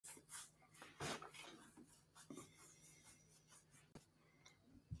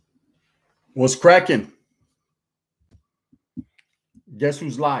What's cracking? Guess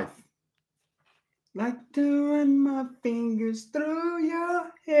who's live? Like to run my fingers through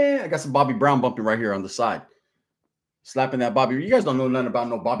your hair. I got some Bobby Brown bumping right here on the side. Slapping that Bobby. You guys don't know nothing about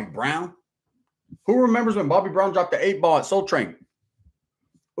no Bobby Brown. Who remembers when Bobby Brown dropped the 8 ball at Soul Train?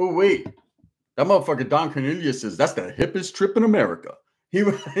 Oh, wait. That motherfucker Don Cornelius says that's the hippest trip in America. He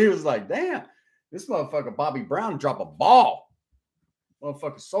was like, damn, this motherfucker Bobby Brown dropped a ball.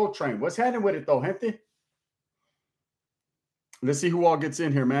 Motherfucker Soul Train. What's happening with it though, gente? Let's see who all gets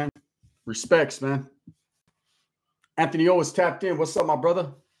in here, man. Respects, man. Anthony O is tapped in. What's up, my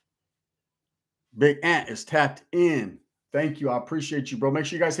brother? Big Ant is tapped in. Thank you. I appreciate you, bro. Make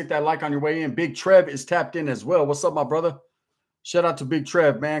sure you guys hit that like on your way in. Big Trev is tapped in as well. What's up, my brother? Shout out to Big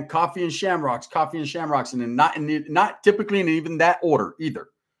Trev, man. Coffee and Shamrocks, and then not typically in even that order either.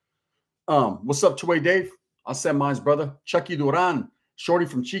 What's up, Two-Way Dave? I'll send mine's brother. Chucky Duran, Shorty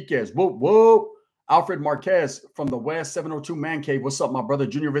from Chiques. Whoa, whoa. Alfred Marquez from the West 702 Man Cave. What's up, my brother?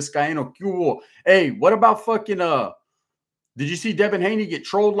 Junior Vizcaíno. Cool. Hey, what about fucking did you see Devin Haney get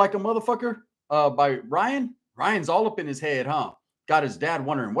trolled like a motherfucker by Ryan? Ryan's all up in his head, huh? Got his dad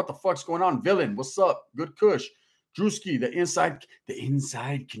wondering what the fuck's going on. Villain, what's up? Good Kush. Drewski, the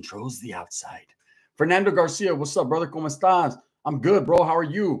inside controls the outside. Fernando Garcia, what's up, brother? ¿Cómo estás? I'm good, bro. How are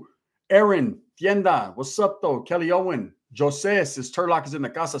you? Aaron Tienda, what's up, though? Kelly Owen. Jose says Turlock is in the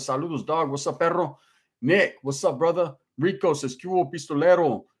casa. Saludos, dog. What's up, perro? Nick, what's up, brother? Rico says Cubo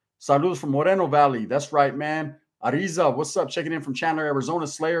Pistolero. Saludos from Moreno Valley. That's right, man. Ariza, what's up? Checking in from Chandler, Arizona.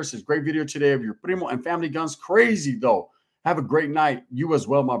 Slayer says great video today of your primo and family guns. Crazy, though. Have a great night. You as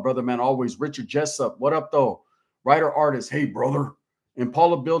well, my brother, man. Always. Richard Jessup, what up, though? Writer artist, hey, brother.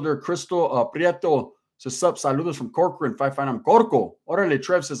 Impala builder, Crystal Prieto says, sup, saludos from Corcoran, 559 Corco. Orale,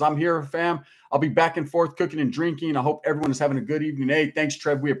 Trev says, I'm here, fam. I'll be back and forth cooking and drinking. I hope everyone is having a good evening. Hey, thanks,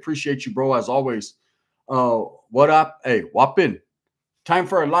 Trev. We appreciate you, bro, as always. What up? Hey, whopping. Time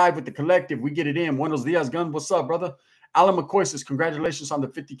for a live with the collective. We get it in. Buenos dias, Gun. What's up, brother? Alan McCoy says, congratulations on the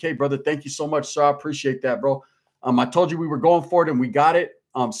 50K, brother. Thank you so much, sir. I appreciate that, bro. I told you we were going for it, and we got it.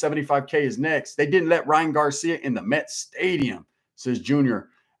 75K is next. They didn't let Ryan Garcia in the Met Stadium, says Junior.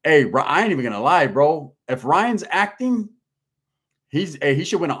 Hey, I ain't even going to lie, bro. If Ryan's acting, he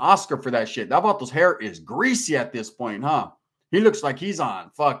should win an Oscar for that shit. That Vato's hair is greasy at this point, huh? He looks like he's on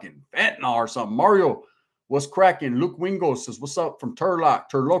fucking fentanyl or something. Mario, what's cracking? Luke Wingo says, what's up from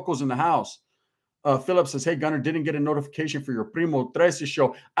Turlock? Turloco's in the house. Philip says, hey, Gunner, didn't get a notification for your Primo 13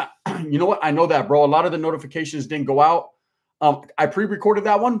 show. You know what? I know that, bro. A lot of the notifications didn't go out. I pre-recorded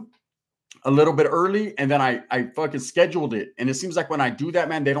that one a little bit early, and then I fucking scheduled it. And it seems like when I do that,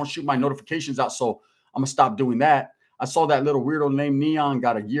 man, they don't shoot my notifications out, so I'm going to stop doing that. I saw that little weirdo named Neon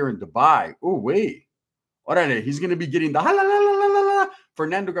got a year in Dubai. Oh, wait. Orale, he's going to be getting the ha-la-la-la-la-la.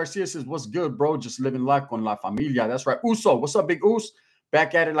 Fernando Garcia says, what's good, bro? Just living life con la familia. That's right. Uso, what's up, Big Us?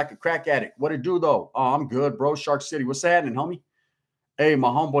 Back at it like a crack addict. What it do, though? Oh, I'm good, bro. Shark City. What's happening, homie? Hey, my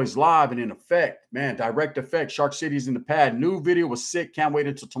homeboy's live and in effect. Man, direct effect. Shark City's in the pad. New video was sick. Can't wait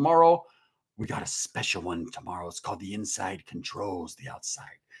until tomorrow. We got a special one tomorrow. It's called The Inside Controls the Outside.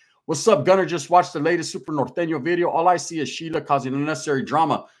 What's up, Gunner? Just watched the latest Super Norteño video. All I see is Sheila causing unnecessary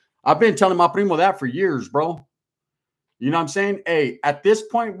drama. I've been telling my primo that for years, bro. You know what I'm saying? Hey, at this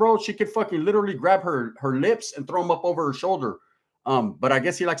point, bro, she could fucking literally grab her lips and throw them up over her shoulder. But I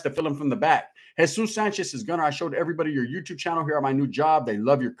guess he likes to fill them from the back. Jesus Sanchez is Gunner. I showed everybody your YouTube channel here at my new job. They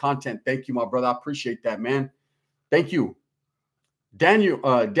love your content. Thank you, my brother. I appreciate that, man. Thank you. Danny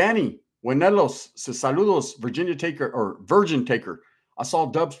Buenelos says, saludos, Virgin Taker. I saw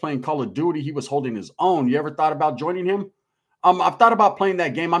Dubs playing Call of Duty. He was holding his own. You ever thought about joining him? I've thought about playing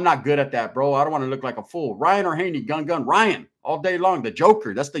that game. I'm not good at that, bro. I don't want to look like a fool. Ryan or Haney, gun. Ryan, all day long. The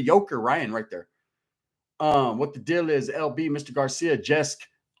Joker. That's the Joker, Ryan, right there. What the deal is, LB, Mr. Garcia, Jesk,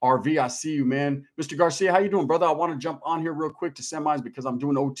 RV, I see you, man. Mr. Garcia, how you doing, brother? I want to jump on here real quick to send mine because I'm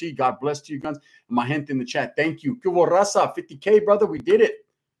doing OT. God bless to you, guns. And my gente in the chat. Thank you. Cubo Raza, 50K, brother. We did it.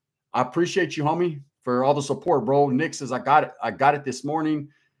 I appreciate you, homie, for all the support, bro. Nick says, I got it. I got it this morning.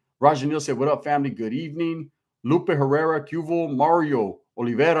 Rajanil said, what up, family? Good evening. Lupe Herrera, Cuvo, Mario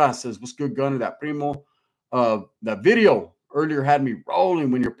Oliveira says, what's good, Gunner? That primo. That video earlier had me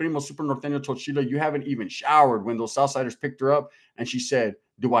rolling when your primo Super Norteño told Sheila you haven't even showered when those Southsiders picked her up. And she said,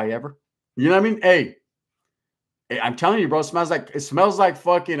 do I ever? You know what I mean? Hey, I'm telling you, bro, it smells like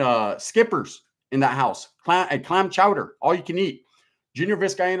fucking Skippers in that house. Clam chowder, all you can eat. Junior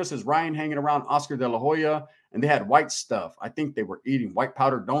Vizcaíno says, Ryan hanging around Oscar de la Hoya, and they had white stuff. I think they were eating white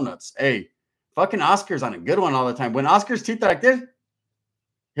powdered donuts. Hey, fucking Oscar's on a good one all the time. When Oscar's teeth are like this,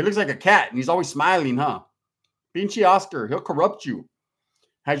 he looks like a cat, and he's always smiling, huh? Pinchy Oscar, he'll corrupt you.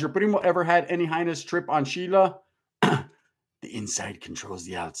 Has your primo ever had any highness trip on Sheila? The inside controls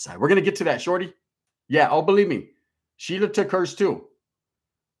the outside. We're going to get to that, shorty. Yeah, oh, believe me. Sheila took hers too.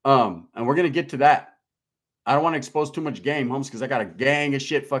 And we're going to get to that. I don't want to expose too much game, homes, because I got a gang of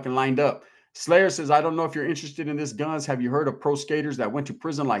shit fucking lined up. Slayer says, I don't know if you're interested in this, Guns. Have you heard of pro skaters that went to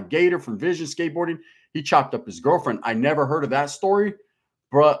prison like Gator from Vision Skateboarding? He chopped up his girlfriend. I never heard of that story.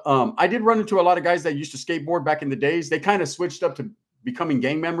 But I did run into a lot of guys that used to skateboard back in the days. They kind of switched up to becoming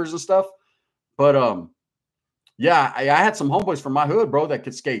gang members and stuff. But yeah, I had some homeboys from my hood, bro, that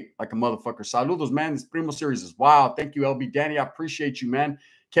could skate like a motherfucker. Saludos, man. This Primo series is wild. Thank you, LB. Danny, I appreciate you, man.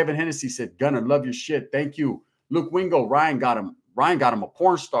 Kevin Hennessy said, Gunner, love your shit. Thank you. Luke Wingo, Ryan got him a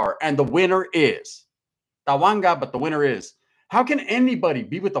porn star. And the winner is Tawanga, but the winner is. How can anybody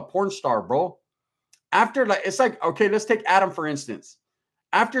be with a porn star, bro? After, like, it's like, okay, let's take Adam, for instance.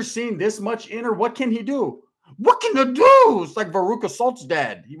 After seeing this much in her, what can he do? What can he do? It's like Veruca Salt's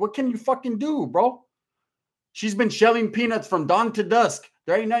dad. What can you fucking do, bro? She's been shelling peanuts from dawn to dusk.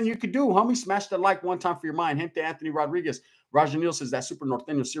 There ain't nothing you could do, homie. Smash the like one time for your mind. Gente Anthony Rodriguez. Raja Neal says that Super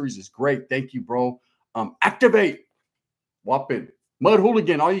Norteño series is great. Thank you, bro. Activate. Whopping. Mud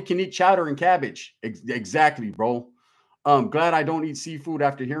Hooligan. All you can eat chowder and cabbage. Exactly, bro. Glad I don't eat seafood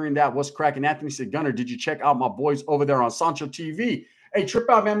after hearing that. What's cracking? Anthony said, Gunner, did you check out my boys over there on Sancho TV? Hey, trip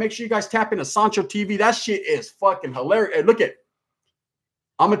out, man. Make sure you guys tap into Sancho TV. That shit is fucking hilarious. Hey, look at.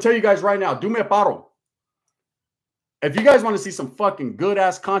 I'm going to tell you guys right now. Do me a paro. If you guys want to see some fucking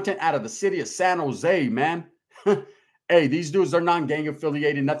good-ass content out of the city of San Jose, man. Hey, these dudes are non-gang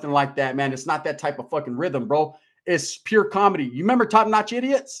affiliated. Nothing like that, man. It's not that type of fucking rhythm, bro. It's pure comedy. You remember Top Notch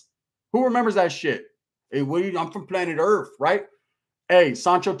Idiots? Who remembers that shit? Hey, I'm from planet Earth, right? Hey,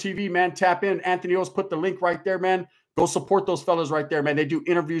 Sancho TV, man. Tap in. Anthony O's put the link right there, man. Go support those fellas right there, man. They do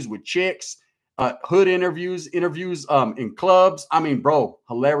interviews with chicks, hood interviews in clubs. I mean, bro,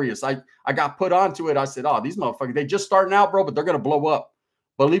 hilarious. I got put onto it. I said, oh, these motherfuckers, they just starting out, bro, but they're going to blow up.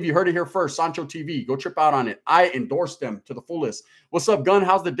 Believe you heard it here first. Sancho TV. Go trip out on it. I endorse them to the fullest. What's up, Gun?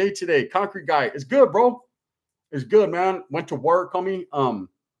 How's the day today? Concrete Guy. It's good, bro. It's good, man. Went to work, homie.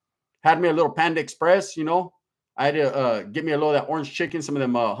 Had me a little Panda Express, you know. I had to get me a little of that orange chicken, some of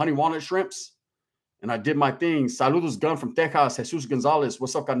them honey walnut shrimps. And I did my thing. Saludos, Gun from Texas. Jesus Gonzalez.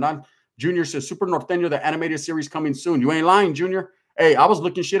 What's up, Carnan? Junior says, Super Norteño, the animated series coming soon. You ain't lying, Junior. Hey, I was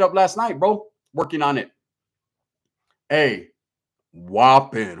looking shit up last night, bro. Working on it. Hey,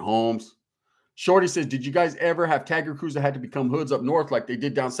 whopping, Holmes. Shorty says, did you guys ever have tagger crews that had to become hoods up north like they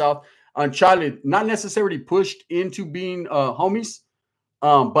did down south? Charlie, not necessarily pushed into being homies,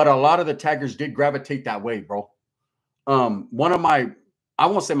 but a lot of the taggers did gravitate that way, bro. One of my, I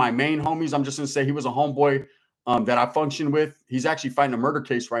won't say my main homies, I'm just going to say he was a homeboy that I functioned with. He's actually fighting a murder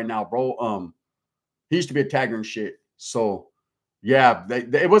case right now, bro. He used to be a tagger and shit. So, yeah,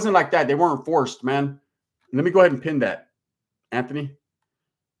 it wasn't like that. They weren't forced, man. Let me go ahead and pin that, Anthony.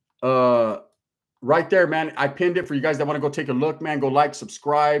 Right there, man. I pinned it for you guys that want to go take a look, man. Go like,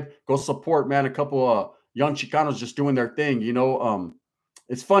 subscribe, go support, man. A couple of young Chicanos just doing their thing, you know.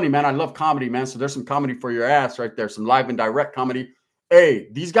 It's funny, man. I love comedy, man. So there's some comedy for your ass right there. Some live and direct comedy. Hey,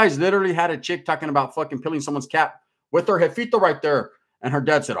 these guys literally had a chick talking about fucking peeling someone's cap with her jefito right there. And her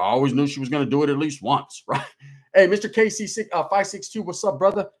dad said, I always knew she was going to do it at least once, right? Hey, Mr. KC 562, what's up,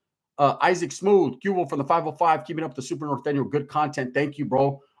 brother? Isaac Smooth, Cubo from the 505, keeping up the Super Norteño. Good content. Thank you,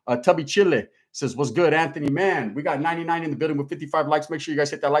 bro. Tubby Chile says, what's good, Anthony? Man, we got 99 in the building with 55 likes. Make sure you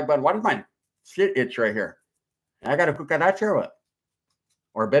guys hit that like button. Why does my shit itch right here? I got to cook that chair up.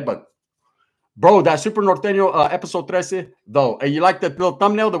 Or a bed bug. Bro, that Super Norteño episode 13, though. Hey, you like the little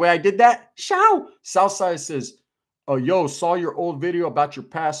thumbnail, the way I did that? Shout! Southside says, oh, yo, saw your old video about your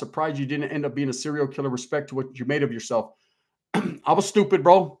past. Surprised you didn't end up being a serial killer. Respect to what you made of yourself. I was stupid,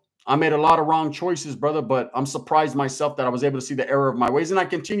 bro. I made a lot of wrong choices, brother, but I'm surprised myself that I was able to see the error of my ways. And I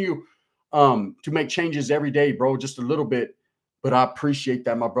continue to make changes every day, bro, just a little bit. But I appreciate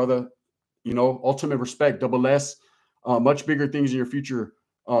that, my brother. You know, ultimate respect, double S. Much bigger things in your future.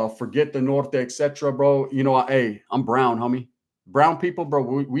 Forget the Norte, etc., bro. You know, hey, I'm brown, homie. Brown people, bro,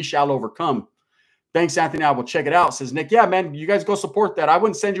 we shall overcome. Thanks, Anthony. I will check it out. Says Nick. Yeah, man, you guys go support that. I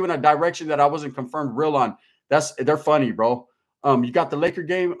wouldn't send you in a direction that I wasn't confirmed real on. They're funny, bro. You got the Laker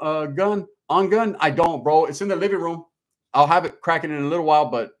game gun? I don't, bro. It's in the living room. I'll have it cracking in a little while,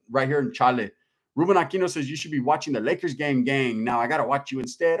 but right here in Chile. Ruben Aquino says you should be watching the Lakers game, gang. Now I gotta watch you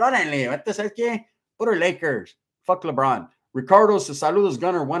instead. Órale, what the sabes qué? Puro Lakers. Fuck LeBron. Ricardo says, saludos,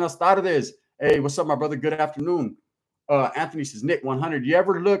 Gunner. Buenas tardes. Hey, what's up, my brother? Good afternoon. Anthony says, Nick, 100. You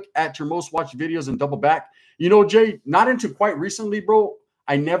ever look at your most watched videos and double back? You know, Jay, not until quite recently, bro.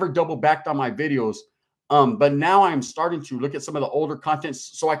 I never double backed on my videos. But now I'm starting to look at some of the older content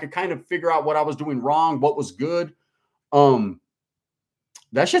so I could kind of figure out what I was doing wrong, what was good.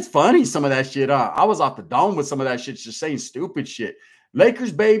 That shit's funny, some of that shit. I was off the dome with some of that shit, just saying stupid shit.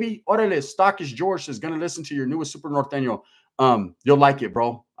 Lakers, baby. Orale, Stockish George is going to listen to your newest Super Norteño. You'll like it,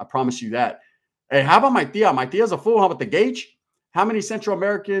 bro. I promise you that. Hey, how about my tia? My tia's a fool. How about the gauge? How many Central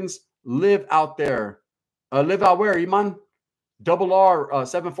Americans live out there? Live out where, Iman? Double R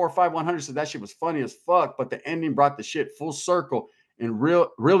 745-100 said that shit was funny as fuck, but the ending brought the shit full circle. And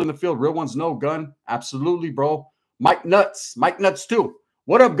real in the field, real ones know, Gun. Absolutely, bro. Mike Nuts too.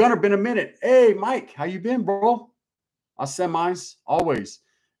 What up, Gunner? Been a minute. Hey, Mike, how you been, bro? I send mines always.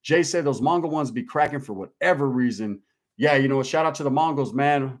 Jay said those Mongol ones be cracking for whatever reason. Yeah, you know, shout out to the Mongols,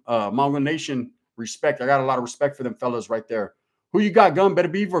 man. Mongol Nation, respect. I got a lot of respect for them fellas right there. Who you got, Gun? Better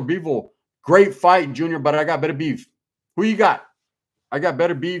Beef or Beevil? Great fight, Junior, but I got Better Beef. Who you got? I got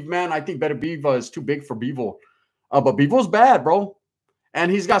Better Beef, man. I think Better Beef is too big for Beevil. But Beevil's bad, bro.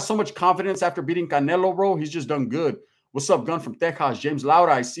 And he's got so much confidence after beating Canelo, bro. He's just done good. What's up, Gun from Texas? James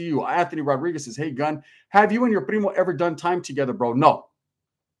Laura, I see you. Anthony Rodriguez says, hey, Gun, have you and your primo ever done time together, bro? No,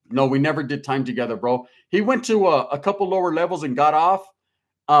 we never did time together, bro. He went to a couple lower levels and got off.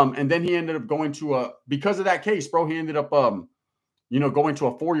 And then he ended up going to because of that case, bro, he ended up, going to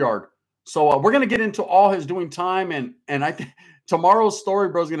a 4-yard. So we're going to get into all his doing time. And I think tomorrow's story,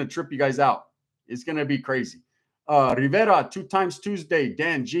 bro, is going to trip you guys out. It's going to be crazy. Rivera, 2 times Tuesday.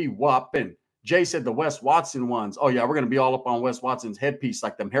 Dan G, whopping. Jay said the Wes Watson ones. Oh, yeah, we're going to be all up on Wes Watson's headpiece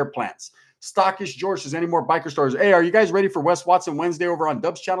like them hair plants. Stockish George says, any more biker stories? Hey, are you guys ready for Wes Watson Wednesday over on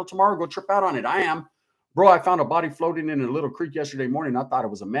Dub's channel tomorrow? Go trip out on it. I am. Bro, I found a body floating in a little creek yesterday morning. I thought it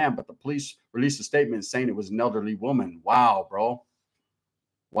was a man, but the police released a statement saying it was an elderly woman. Wow, bro.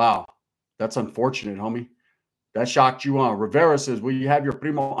 Wow. That's unfortunate, homie. That shocked you on. Rivera says, will you have your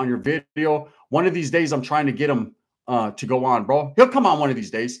primo on your video? One of these days, I'm trying to get him to go on, bro. He'll come on one of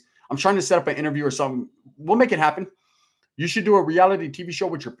these days. I'm trying to set up an interview or something. We'll make it happen. You should do a reality TV show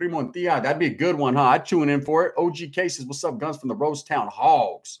with your primo and tia. That'd be a good one, huh? I'd tune in for it. OG Cases, what's up, Guns from the Rosetown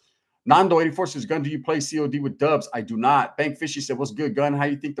Hogs? Nando84 says, Gun, do you play COD with Dubs? I do not. Bank Fishy said, what's good, Gun? How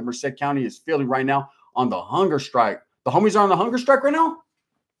you think the Merced County is feeling right now on the hunger strike? The homies are on the hunger strike right now?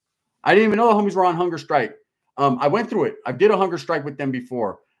 I didn't even know the homies were on hunger strike. I went through it. I did a hunger strike with them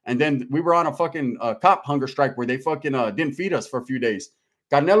before. And then we were on a fucking cop hunger strike where they fucking didn't feed us for a few days.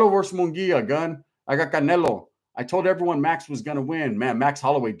 Canelo versus Munguia, Gun. I got Canelo. I told everyone Max was going to win. Man, Max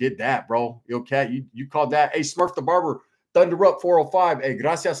Holloway did that, bro. Yo, Cat, you called that. Hey, Smurf the Barber, Thunder Up 405. Hey,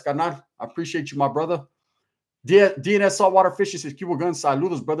 gracias, canal. I appreciate you, my brother. DNS Saltwater Fishy says, Cuba Gun,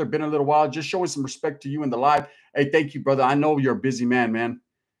 saludos, brother. Been a little while. Just showing some respect to you in the live. Hey, thank you, brother. I know you're a busy man, man.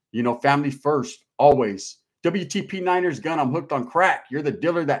 You know, family first, always. WTP Niners, Gun, I'm hooked on crack. You're the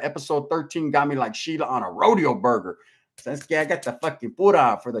dealer that episode 13 got me like Sheila on a rodeo burger. That's I got the fucking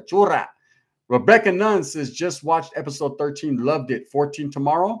pura for the churra. Rebecca Nunn says, just watched episode 13, loved it. 14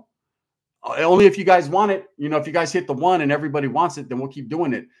 tomorrow. Only if you guys want it. You know, if you guys hit the 1 and everybody wants it, then we'll keep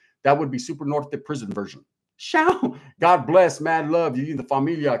doing it. That would be Super North the prison version. Shout. God bless, mad love. You, the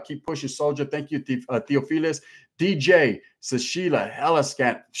familia. Keep pushing, soldier. Thank you, Theophilus. DJ says, Sheila, hella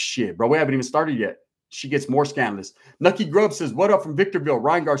scan. Shit, bro, we haven't even started yet. She gets more scandalous. Nucky Grub says, what up from Victorville?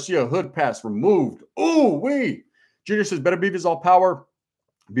 Ryan Garcia, hood pass removed. Ooh, wee. Junior says, Better Beef is all power.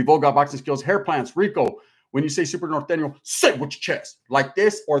 Bevo got boxing skills. Hair plants. Rico, when you say Super Norteño, say it with your chest. Like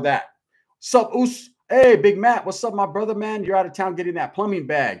this or that. Sup, Oos? Hey, Big Matt. What's up, my brother, man? You're out of town getting that plumbing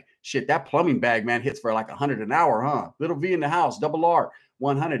bag. Shit, that plumbing bag, man, hits for like 100 an hour, huh? Little V in the house. Double R.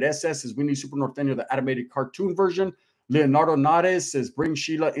 100 SS says, we need Super Norteño, the animated cartoon version. Leonardo Nares says, bring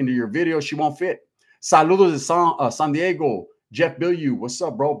Sheila into your video. She won't fit. Saludos de San Diego. Jeff Billieu, what's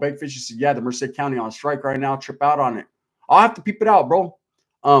up, bro? Bankfish says, yeah, the Merced County on strike right now. Trip out on it. I'll have to peep it out, bro.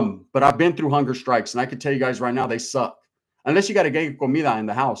 But I've been through hunger strikes, and I can tell you guys right now, they suck. Unless you got a gang of comida in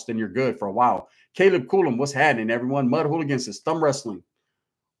the house, then you're good for a while. Caleb Coolum, what's happening, everyone? Mud Hooligans says, thumb wrestling.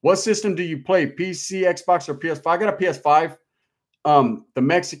 What system do you play? PC, Xbox, or PS5? I got a PS5. The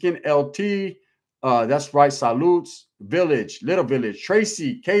Mexican LT. That's right. Salutes. Village. Little Village.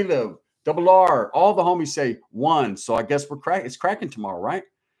 Tracy. Caleb. Double R. All the homies say 1. So I guess it's cracking tomorrow, right?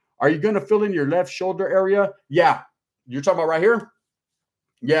 Are you going to fill in your left shoulder area? Yeah. You're talking about right here?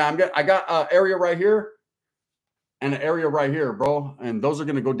 Yeah, I got an area right here and an area right here, bro. And those are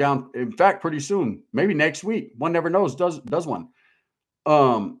going to go down, in fact, pretty soon. Maybe next week. One never knows. Does one.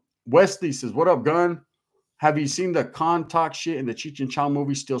 Wesley says, what up, Gun? Have you seen the Con Talk shit in the Cheech and Chong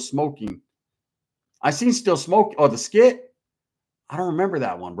movie, Still Smoking? I seen Still Smoke. Oh, the skit? I don't remember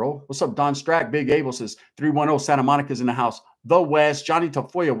that one, bro. What's up, Don Strack? Big Abel says, 310 Santa Monica's in the house. The West. Johnny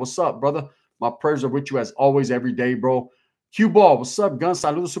Tafoya, what's up, brother? My prayers are with you as always, every day, bro. Q Ball, what's up, gun?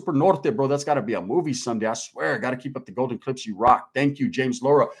 Saludos Super Norte, bro. That's got to be a movie someday. I swear. Got to keep up the golden clips. You rock. Thank you, James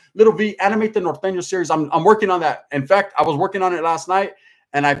Laura. Little V, animate the Norteño series. I'm working on that. In fact, I was working on it last night,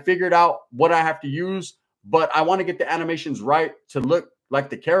 and I figured out what I have to use, but I want to get the animations right to look like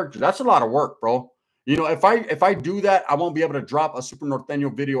the characters. That's a lot of work, bro. You know, if I do that, I won't be able to drop a Super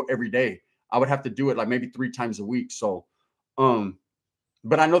Norteño video every day. I would have to do it like maybe 3 times a week. So,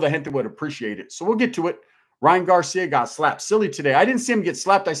 but I know the gente would appreciate it. So we'll get to it. Ryan Garcia got slapped silly today. I didn't see him get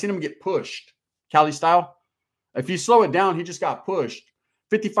slapped. I seen him get pushed. Cali style. If you slow it down, he just got pushed.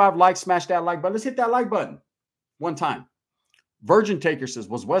 55 likes. Smash that like button. Let's hit that like button one time. Virgin Taker says,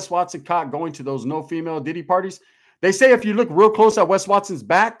 was Wes Watson caught going to those no female Diddy parties? They say if you look real close at Wes Watson's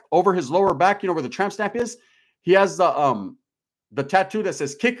back, over his lower back, you know where the tramp stamp is, he has the tattoo that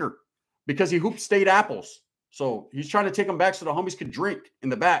says kicker because he hooped state apples. So he's trying to take them back so the homies could drink in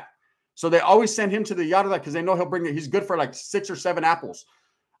the back. So they always send him to the yada because they know he'll bring it. He's good for like 6 or 7 apples.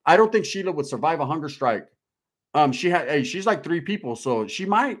 I don't think Sheila would survive a hunger strike. She's like 3 people, so she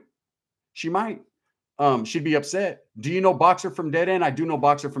might. She'd be upset. Do you know Boxer from Dead End? I do know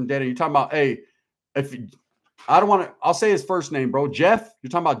Boxer from Dead End. You're talking about, hey, if I don't want to, I'll say his first name, bro. Jeff. You're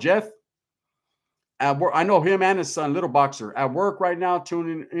talking about Jeff? At work, I know him and his son, Little Boxer. At work right now,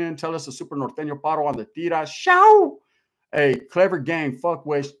 tuning in. Tell us a Super Norteño Paro on the tira. Show. Hey, clever gang. Fuck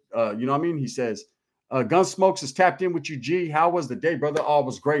West. You know what I mean? He says, Gunsmokes is tapped in with you, G. How was the day, brother? Oh, it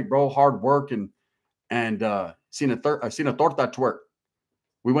was great, bro. Hard work and seen a torta twerk.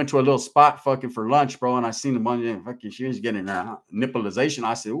 We went to a little spot fucking for lunch, bro, and I seen the money and fucking she was getting nipplization.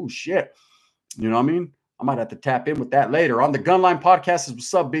 I said, oh shit. You know what I mean? I might have to tap in with that later. On the Gunline podcast is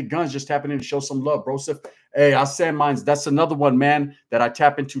what's up, big guns. Just tapping in to show some love, bro. So, hey, I said mine's. That's another one, man, that I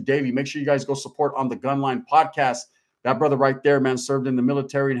tap into daily. Make sure you guys go support on the Gunline podcast. That brother right there, man, served in the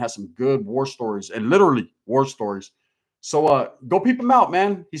military and has some good war stories and literally war stories. So go peep him out,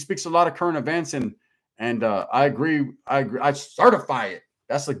 man. He speaks a lot of current events and I agree. I certify it.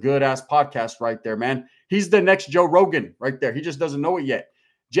 That's a good ass podcast right there, man. He's the next Joe Rogan right there. He just doesn't know it yet.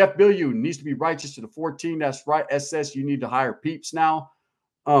 Jeff Billieu needs to be righteous to the 14. That's right. SS, you need to hire peeps now.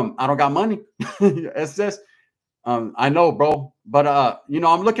 I don't got money. SS, I know, bro. But you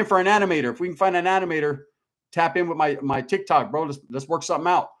know, I'm looking for an animator. If we can find an animator, tap in with my TikTok, bro. Let's work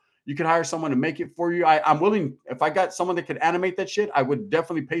something out. You can hire someone to make it for you. I'm willing. If I got someone that could animate that shit, I would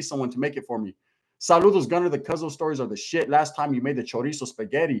definitely pay someone to make it for me. Saludos, Gunner. The Cuzzo stories are the shit. Last time you made the chorizo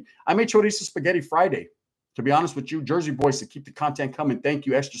spaghetti. I made chorizo spaghetti Friday. To be honest with you, Jersey boys, to keep the content coming. Thank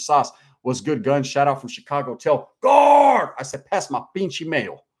you. Extra sauce was good, gun. Shout out from Chicago. Tell guard. I said, pass my pinche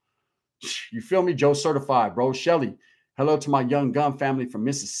mail. You feel me? Joe certified, bro. Shelly. Hello to my young gun family from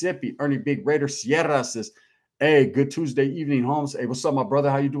Mississippi. Ernie Big Raider Sierra says, hey, good Tuesday evening, Holmes. Hey, what's up, my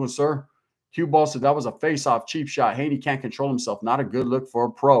brother? How you doing, sir? Q Ball said that was a face-off cheap shot. Haney can't control himself. Not a good look for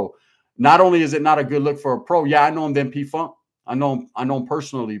a pro. Not only is it not a good look for a pro, yeah, I know him then P-Funk. I know him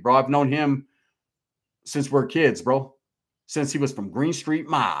personally, bro. I've known him since we're kids, bro. Since he was from Green Street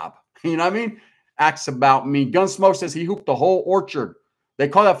Mob. You know what I mean? Acts about me. Gunsmoke says he hooped the whole orchard. They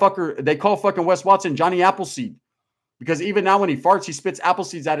call that fucker, they call fucking Wes Watson Johnny Appleseed. Because even now when he farts, he spits apple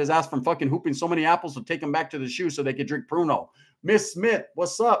seeds at his ass from fucking hooping so many apples to take them back to the shoe so they could drink Pruno. Miss Smith,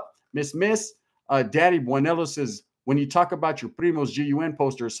 what's up? Miss Daddy Buenello says, when you talk about your Primo's GUN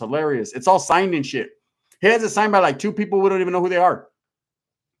poster, it's hilarious. It's all signed and shit. He has it signed by like 2 people. We don't even know who they are.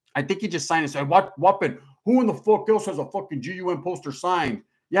 I think he just signed it. Said, Whopping, who in the fuck else has a fucking GUN poster signed?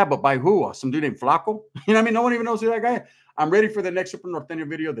 Yeah, but by who? Some dude named Flaco? You know what I mean? No one even knows who that guy is. I'm ready for the next Super Norteño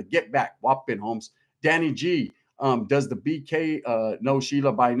video, the Get Back. Whopping, Holmes. Danny G. Does the BK know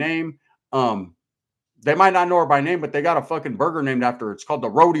Sheila by name? They might not know her by name, but they got a fucking burger named after her. It's called the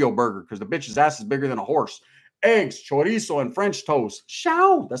Rodeo Burger because the bitch's ass is bigger than a horse. Eggs, chorizo, and French toast.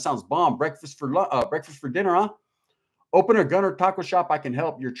 Show. That sounds bomb. Breakfast for dinner, huh? Open a gun or taco shop. I can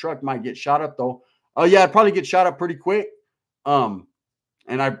help. Your truck might get shot up though. Oh yeah, I'd probably get shot up pretty quick. And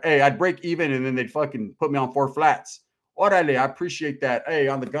I'd break even, and then they'd fucking put me on 4 flats. Orale, I appreciate that. Hey,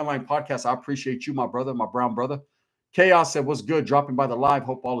 on the Gunline podcast, I appreciate you, my brother, my brown brother. Chaos said, what's good? Dropping by the live.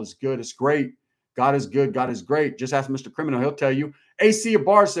 Hope all is good. It's great. God is good. God is great. Just ask Mr. Criminal. He'll tell you. AC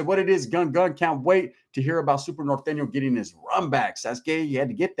Bar said, what it is, gun. Can't wait to hear about Super Norteño getting his run backs. That's gay. You had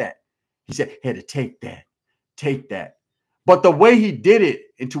to get that. He said, had to take that. Take that. But the way he did it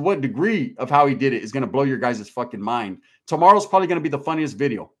and to what degree of how he did it is going to blow your guys' fucking mind. Tomorrow's probably going to be the funniest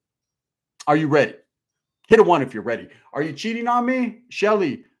video. Are you ready? Hit a 1 if you're ready. Are you cheating on me?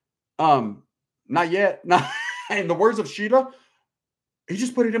 Shelly, not yet. Not in the words of Sheila, he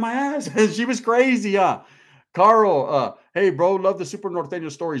just put it in my ass. She was crazy, huh? Carl, hey, bro, love the Super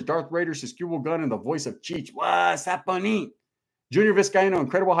Norteño stories. Darth Vader, Siscubo Gun, and the voice of Cheech. What's happening? Junior Vizcaíno,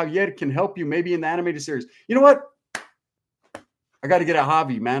 Incredible Javier can help you maybe in the animated series. You know what? I got to get a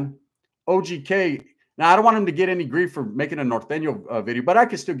Javi, man. OGK. Now, I don't want him to get any grief for making a Norteño video, but I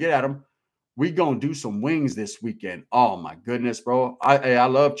can still get at him. We going to do some wings this weekend. Oh, my goodness, bro. I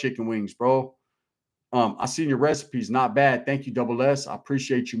love chicken wings, bro. I seen your recipes. Not bad. Thank you, Double S. I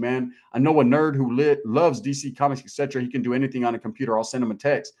appreciate you, man. I know a nerd who loves DC Comics, etc. He can do anything on a computer. I'll send him a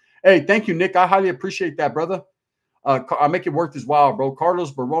text. Hey, thank you, Nick. I highly appreciate that, brother. I'll make it worth his while, bro.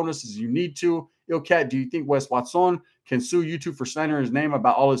 Carlos Barones says you need to. Cat, do you think Wes Watson can sue YouTube for slandering his name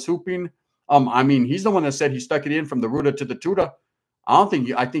about all his hooping? I mean, he's the one that said he stuck it in from the Ruta to the Tuta. I think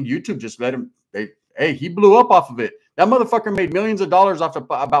YouTube just let him. Hey, he blew up off of it. That motherfucker made millions of dollars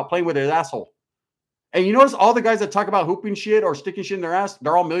about playing with his asshole. And you notice all the guys that talk about hooping shit or sticking shit in their ass,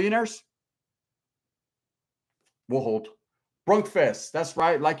 they're all millionaires? We'll hold. Brunkfest. That's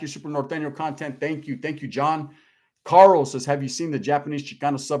right. Like your Super Norteño content. Thank you. Thank you, John. Carl says, have you seen the Japanese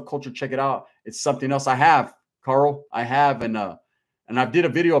Chicano subculture? Check it out. It's something else. I have, Carl. I have. And I did a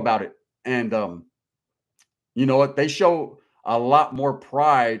video about it. And you know what? They show a lot more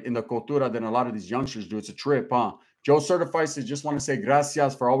pride in the cultura than a lot of these youngsters do. It's a trip, huh? Joe Certified says, just want to say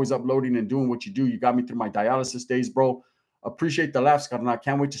gracias for always uploading and doing what you do. You got me through my dialysis days, bro. Appreciate the laughs, carnal. I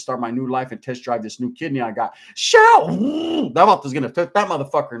can't wait to start my new life and test drive this new kidney I got. Shout! That mouth is going to put that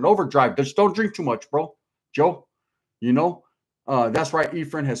motherfucker in overdrive. Just don't drink too much, bro. Joe, you know? That's right,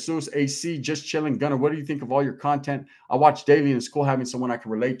 Efren, Jesus, AC, just chilling. Gunner, what do you think of all your content? I watch daily and it's cool having someone I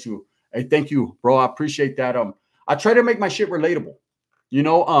can relate to. Hey, thank you, bro. I appreciate that. I try to make my shit relatable. You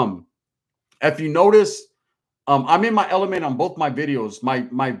know, if you notice, I'm in my element on both my videos.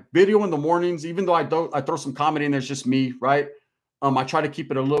 My video in the mornings, even though I throw some comedy in there, it's just me, right? I try to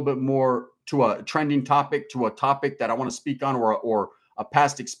keep it a little bit more to a trending topic, to a topic that I want to speak on, or a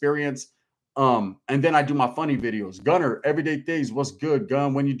past experience. And then I do my funny videos. Gunner, Everyday Things, what's good,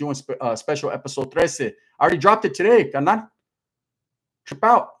 Gun? When you doing special episode 13? I already dropped it today, carnal. Trip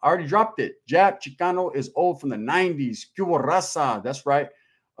out. I already dropped it. Jap Chicano is old from the 90s. Cubo Raza. That's right.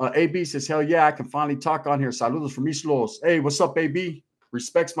 AB says, hell yeah, I can finally talk on here. Saludos from Islos. Hey, what's up, AB?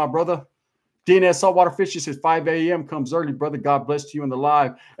 Respects, my brother. DNS Saltwater Fishes says 5 a.m. comes early, brother. God bless to you in the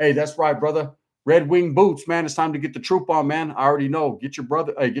live. Hey, that's right, brother. Red Wing Boots, man. It's time to get the troop on, man. I already know. Get your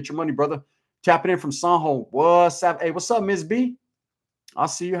brother. Hey, get your money, brother. Tapping in from Sanho. What's up? Hey, what's up, Miss B? I'll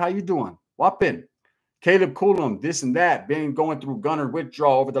see you. How you doing? Whopping. Caleb Coolum, this and that. Been going through Gunner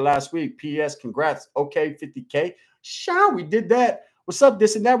withdrawal over the last week. P.S. Congrats. Okay, 50K. Sure, we did that. What's up,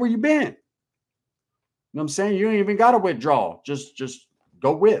 this and that? Where you been? You know what I'm saying? You ain't even got to withdraw. Just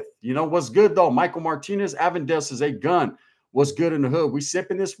go with. You know what's good, though? Michael Martinez, Avondale says, hey, Gun, what's good in the hood? We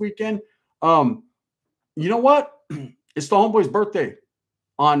sipping this weekend? You know what? It's the homeboy's birthday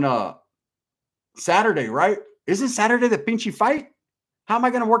on Saturday, right? Isn't Saturday the pinchy fight? How am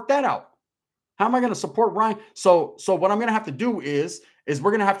I going to work that out? How am I going to support Ryan? So what I'm going to have to do is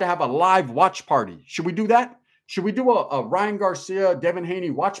we're going to have a live watch party. Should we do that? Should we do a Ryan Garcia, Devin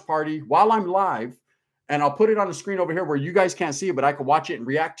Haney watch party while I'm live? And I'll put it on the screen over here where you guys can't see it, but I can watch it and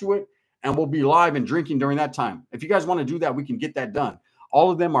react to it. And we'll be live and drinking during that time. If you guys want to do that, we can get that done. All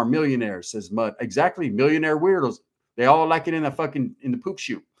of them are millionaires, says Mud. Exactly. Millionaire weirdos. They all like it in the poop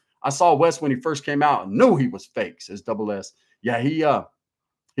shoot. I saw Wes when he first came out and knew he was fake, says Double S. Yeah, he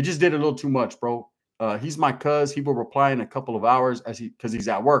just did a little too much, bro. He's my cuz. He will reply in a couple of hours because he's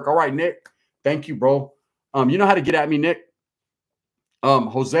at work. All right, Nick. Thank you, bro. You know how to get at me, Nick.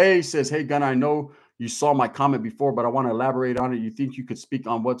 Jose says, hey, Gunner, I know you saw my comment before, but I want to elaborate on it. You think you could speak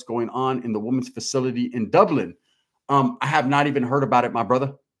on what's going on in the women's facility in Dublin? I have not even heard about it, my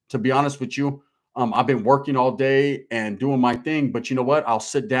brother, to be honest with you. I've been working all day and doing my thing, but you know what? I'll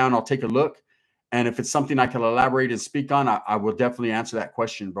sit down. I'll take a look. And if it's something I can elaborate and speak on, I will definitely answer that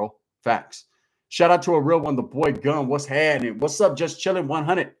question, bro. Facts. Shout out to a real one, the boy Gun. What's happening? What's up? Just chilling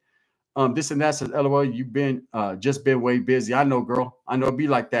 100. This and that says, LOL, you've been just been way busy. I know, girl. I know it'd be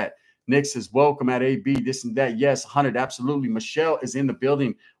like that. Nick says, welcome at AB, this and that. Yes, 100, absolutely. Michelle is in the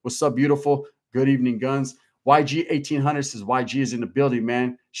building. What's up, beautiful? Good evening, Guns. YG 1800 says YG is in the building,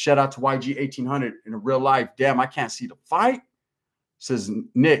 man. Shout out to YG 1800 in real life. Damn, I can't see the fight. Says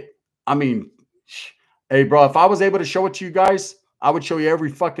Nick. I mean, hey, bro, if I was able to show it to you guys, I would show you every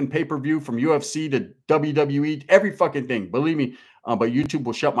fucking pay-per-view from UFC to WWE, every fucking thing. Believe me. But YouTube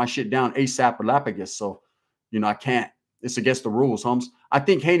will shut my shit down ASAP or Lapagos. So, you know, I can't. It's against the rules, Holmes. I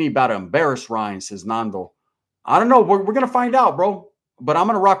think Haney about to embarrass Ryan, says Nando. I don't know. We're going to find out, bro. But I'm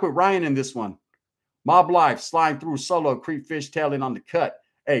going to rock with Ryan in this one. Mob Life, sliding through solo, creep fish tailing on the cut.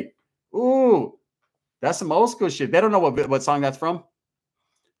 Hey, ooh. That's some old school shit. They don't know what song that's from.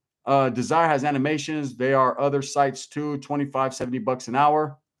 Desire has animations. They are other sites too. 25, 70 bucks an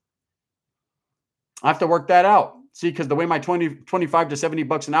hour. I have to work that out. See, because the way my 25 to 70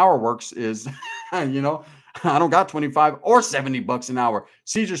 bucks an hour works is, you know, I don't got 25 or 70 bucks an hour.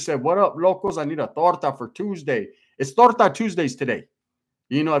 Caesar said, what up, locals? I need a torta for Tuesday. It's Torta Tuesdays today.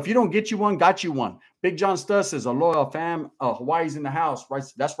 You know, if you don't get you one, got you one. Big John Stuss says, a loyal fam. Hawaii's in the house. Right?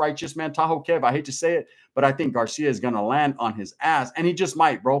 That's righteous, man. Tahoe Kev, I hate to say it, but I think Garcia is going to land on his ass. And he just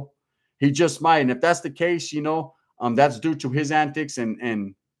might, bro. He just might. And if that's the case, you know, that's due to his antics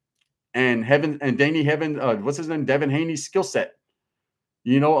and Heaven and Danny Heaven, what's his name? Devin Haney's skill set.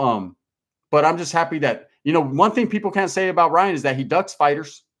 You know, but I'm just happy that, you know, one thing people can't say about Ryan is that he ducks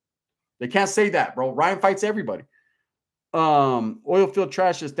fighters. They can't say that, bro. Ryan fights everybody. Oilfield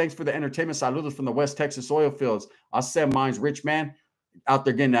Trash says, thanks for the entertainment. Saludos from the West Texas oil fields. I said mine's rich man out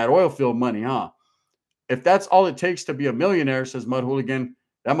there getting that oil field money, huh? If that's all it takes to be a millionaire, says Mud Hooligan,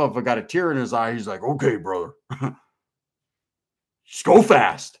 that motherfucker got a tear in his eye. He's like, okay, brother. Just go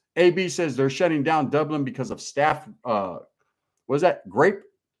fast. AB says they're shutting down Dublin because of staff. What is that? Grape?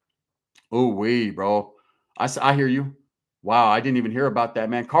 Oh, wee, bro. I hear you. Wow, I didn't even hear about that,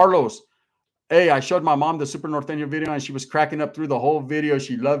 man. Carlos, hey, I showed my mom the Super Norteño video, and she was cracking up through the whole video.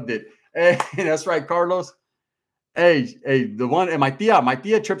 She loved it. Hey, that's right, Carlos. Hey, the one, and my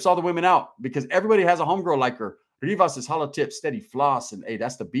tia trips all the women out because everybody has a homegirl like her. Rivas is hollow tip, steady floss, and hey,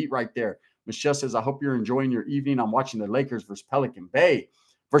 that's the beat right there. Michelle says, I hope you're enjoying your evening. I'm watching the Lakers versus Pelican Bay.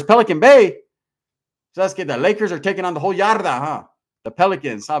 Versus Pelican Bay? So let's get the Lakers are taking on the whole yarda, huh? The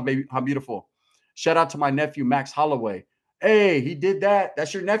Pelicans, huh, baby? How beautiful. Shout out to my nephew, Max Holloway. Hey, he did that.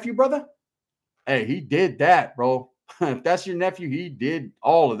 That's your nephew, brother? Hey, he did that, bro. If that's your nephew, he did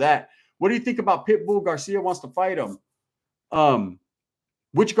all of that. What do you think about Pitbull? Garcia wants to fight him.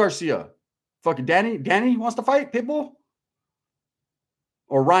 Which Garcia? Fucking Danny? Danny wants to fight Pitbull?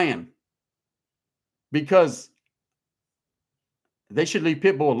 Or Ryan? Because they should leave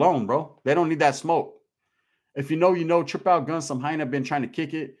Pitbull alone, bro. They don't need that smoke. If you know, you know. Trip Out Guns, some hyena been trying to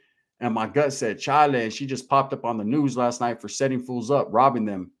kick it. And my gut said Chale, and she just popped up on the news last night for setting fools up, robbing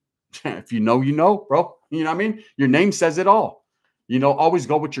them. If you know, bro. You know what I mean? Your name says it all. You know, always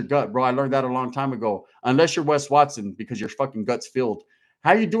go with your gut, bro. I learned that a long time ago. Unless you're Wes Watson, because your fucking gut's filled.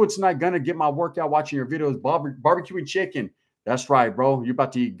 How you doing tonight? Gonna get my workout watching your videos. Barbecuing chicken. That's right, bro. You're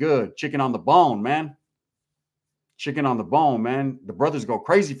about to eat good. Chicken on the bone, man. Chicken on the bone, man. The brothers go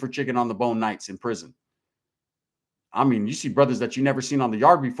crazy for chicken on the bone nights in prison. I mean, you see brothers that you never seen on the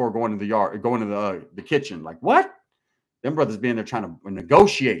yard before going to the yard, going to the kitchen. Like, what? Them brothers being there trying to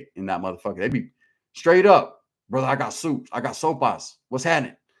negotiate in that motherfucker. They be straight up, brother, I got soups. I got sopas. What's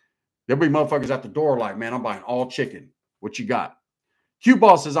happening? There'll be motherfuckers at the door like, man, I'm buying all chicken. What you got?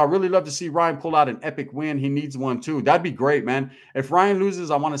 Q-Ball says, I really love to see Ryan pull out an epic win. He needs one too. That'd be great, man. If Ryan loses,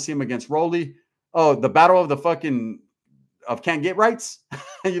 I want to see him against Rolly. Oh, the battle of the fucking of can't get rights.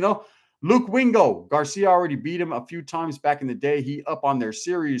 You know? Luke Wingo. Garcia already beat him a few times back in the day. He up on their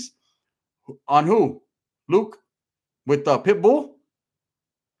series. On who? Luke? With Pitbull?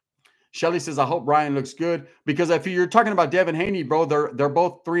 Shelly says, I hope Ryan looks good. Because if you're talking about Devin Haney, bro, they're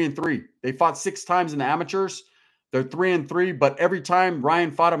both 3-3. They fought 6 times in the amateurs. They're 3-3, but every time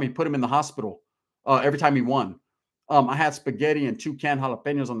Ryan fought him, he put him in the hospital. Every time he won. I had spaghetti and 2 canned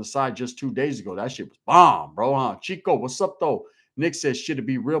jalapenos on the side just 2 days ago. That shit was bomb, bro. Huh? Chico, what's up, though? Nick says, shit, to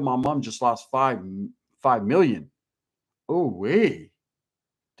be real, my mom just lost $5 million. Oh, wait.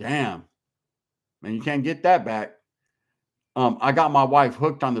 Damn. Man, you can't get that back. I got my wife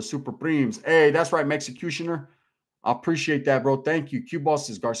hooked on the Super Preems. Hey, that's right, Mexicutioner. I appreciate that, bro. Thank you. Q-Boss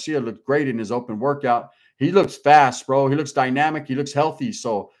says Garcia looked great in his open workout. He looks fast, bro. He looks dynamic. He looks healthy.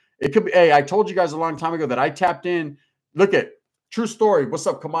 So it could be, hey, I told you guys a long time ago that I tapped in. Look at, true story. What's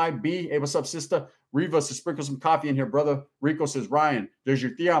up, Kamai B? Hey, what's up, sister? Rivas to sprinkle some coffee in here, brother. Rico says, Ryan, does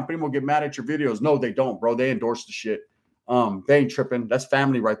your Tia and Primo get mad at your videos? No, they don't, bro. They endorse the shit. They ain't tripping. That's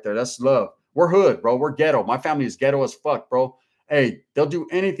family right there. That's love. We're hood, bro. We're ghetto. My family is ghetto as fuck, bro. Hey, they'll do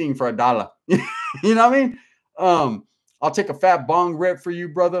anything for $1. You know what I mean? I'll take a fat bong rip for you,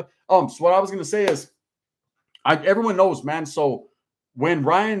 brother. So what I was going to say is, everyone knows, man. So when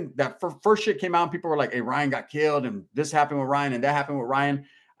Ryan, that first shit came out, and people were like, hey, Ryan got killed, and this happened with Ryan, and that happened with Ryan.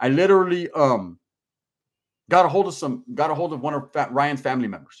 I literally got a hold of one of Ryan's family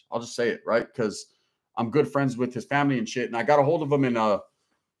members. I'll just say it, right? Because I'm good friends with his family and shit. And I got a hold of him, and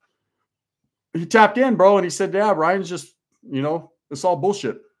he tapped in, bro, and he said, yeah, Ryan's just, you know, it's all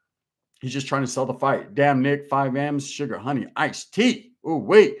bullshit. He's just trying to sell the fight. Damn, Nick, 5 M's, sugar, honey, iced tea. Oh,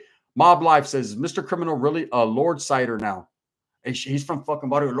 wait. Mob Life says, Mr. Criminal really a Lord Cider now? He's from fucking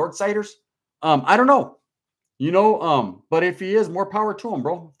Water Lord Ciders? I don't know. You know, but if he is, more power to him,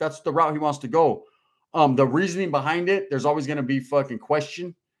 bro. If that's the route he wants to go. The reasoning behind it, there's always going to be fucking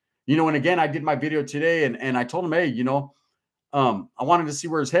question. You know, and again, I did my video today and I told him, hey, you know, I wanted to see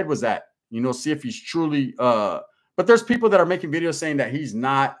where his head was at, you know, see if he's truly but there's people that are making videos saying that he's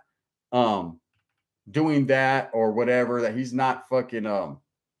not doing that or whatever, that he's not fucking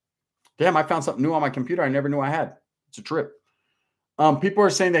damn, I found something new on my computer I never knew I had. It's a trip. People are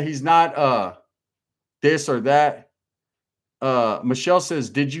saying that he's not this or that. Michelle says,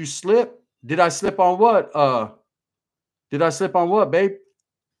 did you slip? Did I slip on what? Did I slip on what, babe?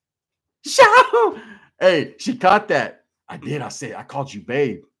 Hey, she caught that. I did. I said, I called you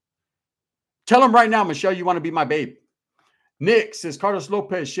babe. Tell him right now, Michelle, you want to be my babe. Nick says, Carlos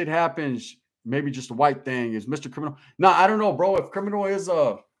Lopez, shit happens. Maybe just a white thing. Is Mr. Criminal? No, I don't know, bro. If Criminal is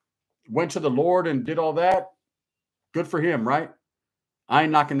went to the Lord and did all that, good for him, right? I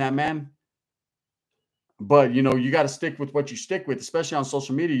ain't knocking that man. But, you know, you got to stick with what you stick with, especially on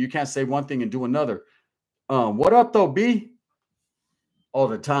social media. You can't say one thing and do another. What up, though, B? All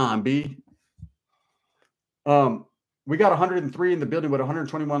the time, B. We got 103 in the building with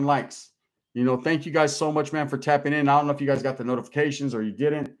 121 likes. You know, thank you guys so much, man, for tapping in. I don't know if you guys got the notifications or you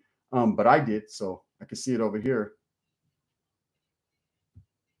didn't, but I did, so I can see it over here.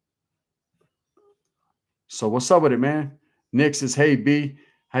 So what's up with it, man? Nick says, hey, B,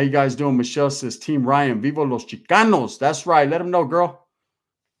 how you guys doing? Michelle says, Team Ryan, vivo los Chicanos. That's right. Let them know, girl.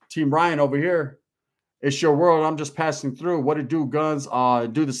 Team Ryan over here. It's your world. I'm just passing through. What it do, guns?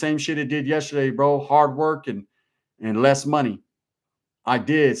 Do the same shit it did yesterday, bro. Hard work and less money. I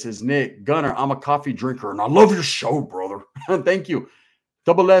did, says Nick. Gunner, I'm a coffee drinker, and I love your show, brother. Thank you.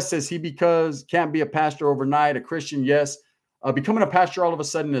 Double S says, he because can't be a pastor overnight. A Christian, yes. Becoming a pastor all of a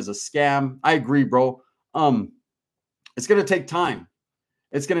sudden is a scam. I agree, bro. It's going to take time.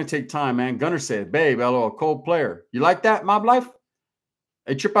 It's going to take time, man. Gunner said, babe, hello, a cold player. You like that, Mob Life?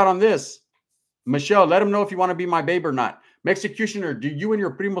 Hey, trip out on this. Michelle, let him know if you want to be my babe or not. Executioner, do you and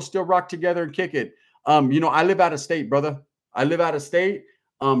your primo still rock together and kick it? You know, I live out of state, brother. I live out of state.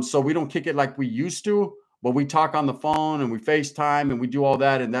 So we don't kick it like we used to, but we talk on the phone and we FaceTime and we do all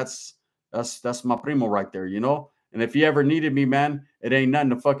that. And that's my primo right there, you know? And if he ever needed me, man, it ain't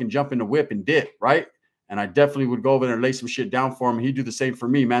nothing to fucking jump in the whip and dip, right? And I definitely would go over there and lay some shit down for him. He'd do the same for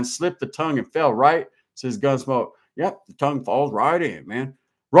me, man. Slipped the tongue and fell, right? Says Gunsmoke. Yep, the tongue falls right in, man.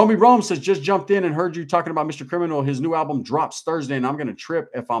 Romy Rome says, just jumped in and heard you talking about Mr. Criminal. His new album drops Thursday, and I'm going to trip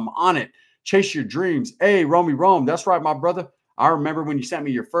if I'm on it. Chase your dreams. Hey, Romy Rome, that's right, my brother. I remember when you sent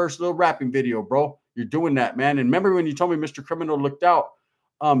me your first little rapping video, bro. You're doing that, man. And remember when you told me Mr. Criminal looked out?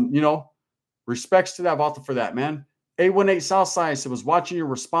 You know, respects to that Valta for that, man. 818 Southside said, was watching your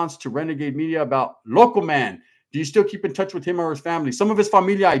response to Renegade Media about Local Man. Do you still keep in touch with him or his family? Some of his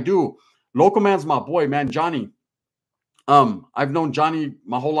familia I do. Local Man's my boy, man, Johnny. I've known Johnny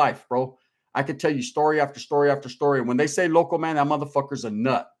my whole life, bro. I could tell you story after story after story. And when they say Local Man, that motherfucker's a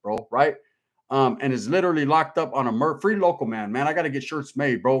nut, bro, right? And is literally locked up on a murder. Free Local Man, man. I got to get shirts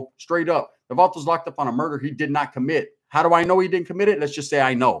made, bro. Straight up. The Valto's locked up on a murder he did not commit. How do I know he didn't commit it? Let's just say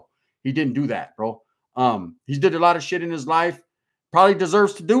I know. He didn't do that, bro. He did a lot of shit in his life. Probably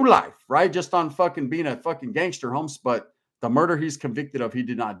deserves to do life, right? Just on fucking being a fucking gangster, Holmes. But the murder he's convicted of, he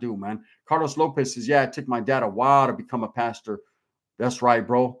did not do, man. Carlos Lopez says, yeah, it took my dad a while to become a pastor. That's right,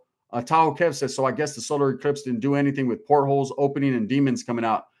 bro. Tahoe Kev says, so I guess the solar eclipse didn't do anything with portholes opening and demons coming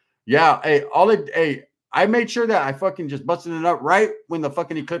out. Yeah, hey, I made sure that I fucking just busted it up right when the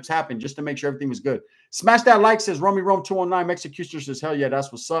fucking eclipse happened just to make sure everything was good. Smash that like, says Romy Rome 209. Executioner says, hell yeah,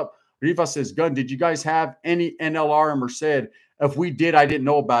 that's what's up. Riva says, Gun, did you guys have any NLR in Merced? If we did, I didn't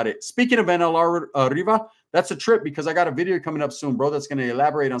know about it. Speaking of NLR, Riva, that's a trip because I got a video coming up soon, bro, that's going to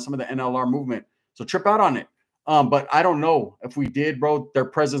elaborate on some of the NLR movement. So trip out on it. But I don't know if we did, bro. Their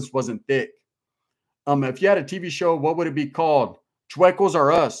presence wasn't thick. If you had a TV show, what would it be called? Chuecos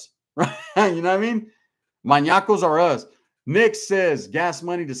are us, right? You know what I mean? Mañacos are us. Nick says, gas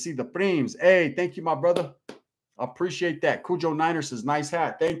money to see the Prims. Hey, thank you, my brother. I appreciate that. Cujo Niner says, nice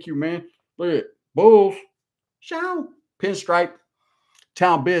hat. Thank you, man. Look at Bulls. Shout. Pinstripe.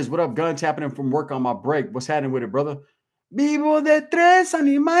 Town Biz. What up, Gun? Tapping in from work on my break. What's happening with it, brother? Vivo de tres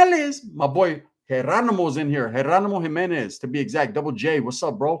animales. My boy Geronimo's in here. Geronimo Jimenez, to be exact. Double J. What's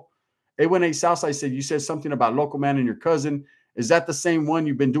up, bro? 818 Southside said, you said something about Local Man and your cousin. Is that the same one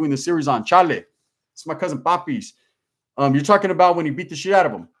you've been doing the series on? Chale. It's my cousin Papi's. You're talking about when he beat the shit out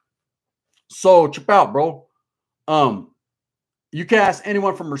of him. So, chip out, bro. You can ask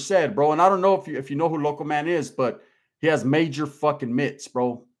anyone from Merced, bro. And I don't know if you know who Local Man is, but he has major fucking mitts,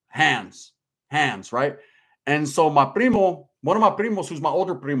 bro. Hands, right? And so my primo, one of my primos, who's my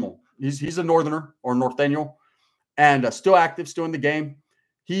older primo, He's a northerner or norteño, and still active, still in the game.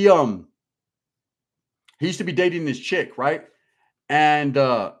 He used to be dating this chick, right? And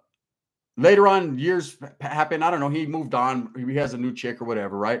later on, years happened. I don't know. He moved on. He has a new chick or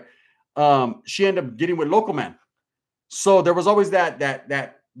whatever, right? She ended up getting with Local Man. So there was always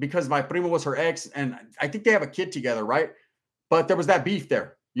that because my primo was her ex, and I think they have a kid together, right? But there was that beef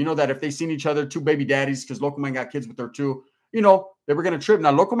there. You know, that if they seen each other, two baby daddies, because Local Man got kids with her too, you know, they were going to trip.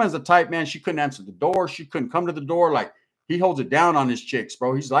 Now, Local Man's the type, man, she couldn't answer the door. She couldn't come to the door. Like, he holds it down on his chicks,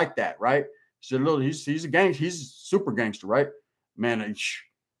 bro. He's like that, right? He's a gang. He's super gangster, right? Man,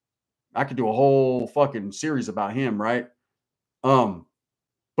 I could do a whole fucking series about him, right?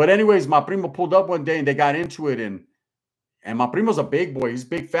 But anyways, my primo pulled up one day and they got into it, and my primo's a big boy. He's a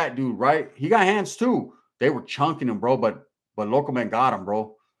big fat dude, right? He got hands too. They were chunking him, bro, but Local Man got him,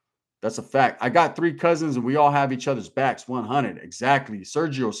 bro. That's a fact. I got 3 cousins and we all have each other's backs. 100. Exactly.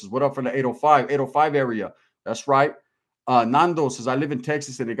 Sergio says, what up for the 805 area? That's right. Nando says, I live in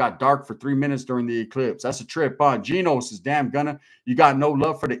Texas and it got dark for 3 minutes during the eclipse. That's a trip. Gino says, damn, Gunna, you got no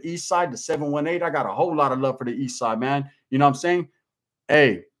love for the east side, the 718. I got a whole lot of love for the east side, man. You know what I'm saying?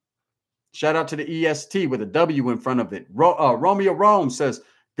 Hey, shout out to the EST with a W in front of it. Romeo Rome says,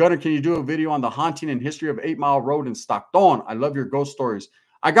 Gunner, can you do a video on the haunting and history of 8 Mile Road in Stockton? I love your ghost stories.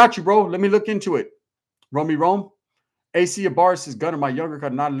 I got you, bro. Let me look into it. Romeo Rome. AC Abar says, Gunner, my younger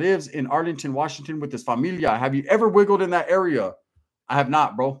cousin lives in Arlington, Washington with his familia. Have you ever wiggled in that area? I have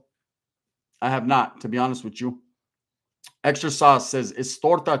not, bro. I have not, to be honest with you. Extra Sauce says, it's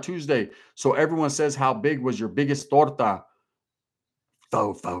Torta Tuesday. So everyone says, how big was your biggest torta?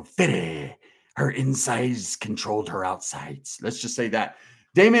 Her insides controlled her outsides. Let's just say that.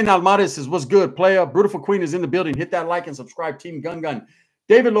 Damien Almares says, what's good, playa? Beautiful Queen is in the building. Hit that like and subscribe, Team Gun Gun.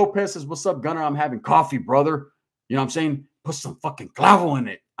 David Lopez says, what's up, Gunner? I'm having coffee, brother. You know what I'm saying? Put some fucking clavo in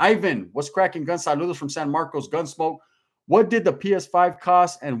it. Ivan, what's cracking? Gun Saludos from San Marcos, Gunsmoke. What did the PS5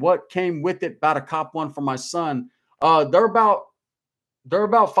 cost and what came with it? About a cop one for my son. They're about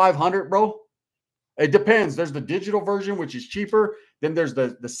 500, bro. It depends. There's the digital version, which is cheaper. Then there's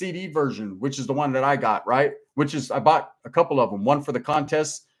the CD version, which is the one that I got, right? Which is, I bought a couple of them. One for the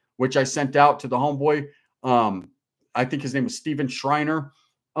contest, which I sent out to the homeboy. I think his name was Steven Schreiner.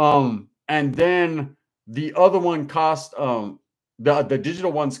 And then the other one cost, the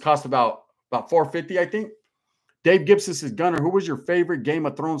digital ones cost about $450, I think. Dave Gibson says, Gunner, who was your favorite Game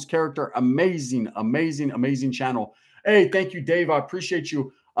of Thrones character? Amazing, amazing, amazing channel. Hey, thank you, Dave. I appreciate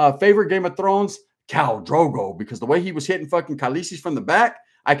you. Favorite Game of Thrones? Khal Drogo, because the way he was hitting fucking Khaleesi's from the back,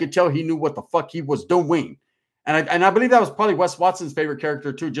 I could tell he knew what the fuck he was doing. And I believe that was probably Wes Watson's favorite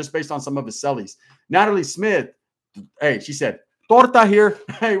character too, just based on some of his sellies. Natalie Smith, hey, she said, Torta here.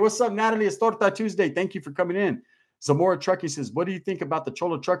 Hey, what's up, Natalie? It's Torta Tuesday. Thank you for coming in. Zamora Truckee says, what do you think about the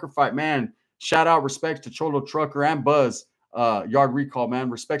Cholo Trucker fight? Man, shout out, respects to Cholo Trucker and Buzz, Yard Recall, man.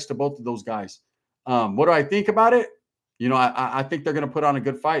 Respects to both of those guys. What do I think about it? You know, I think they're going to put on a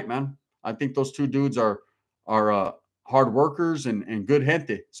good fight, man. I think those two dudes are hard workers and good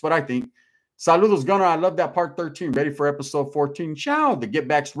gente. That's what I think. Saludos, Gunner. I love that part 13. Ready for episode 14. Ciao. The get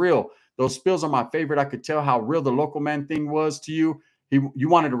back's real. Those spills are my favorite. I could tell how real the Local Man thing was to you. You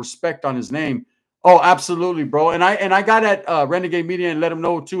wanted a respect on his name. Oh, absolutely, bro. And I got at Renegade Media and let him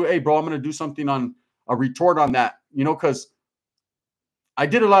know too. Hey, bro, I'm gonna do something on a retort on that. You know, because I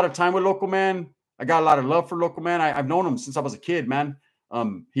did a lot of time with Local Man. I got a lot of love for Local Man. I've known him since I was a kid, man.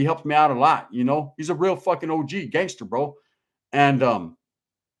 He helped me out a lot, you know. He's a real fucking OG gangster, bro. And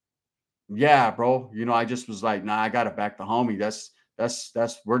yeah, bro. You know, I just was like, nah, I gotta back the homie.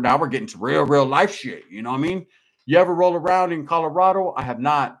 We're getting to real life shit. You know what I mean? You ever roll around in Colorado? I have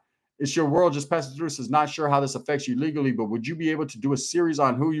not. It's your world just passing through. Says not sure how this affects you legally, but would you be able to do a series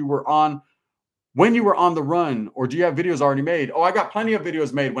on who you were on when you were on the run, or do you have videos already made? Oh, I got plenty of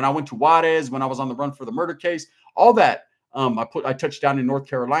videos made when I went to Juarez, when I was on the run for the murder case, all that. I touched down in North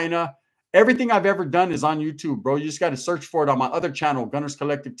Carolina. Everything I've ever done is on YouTube, bro. You just got to search for it on my other channel, Gunners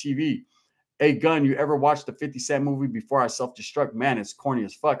Collective TV. Hey, Gun, you ever watched the 50 Cent movie Before I Self-Destruct? Man, it's corny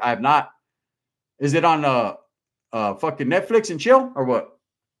as fuck. I have not. Is it on fucking Netflix and chill or what?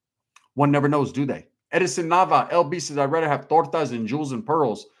 One never knows, do they? Edison Nava, LB says, I'd rather have tortas and jewels and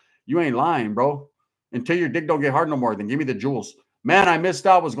pearls. You ain't lying, bro. Until your dick don't get hard no more, then give me the jewels. Man, I missed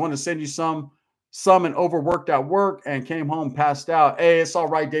out. Was going to send you some and overworked at work and came home passed out. Hey, it's all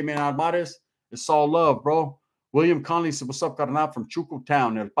right, Damian Almares. It's all love, bro. William Conley said, what's up, carnal, from Chuco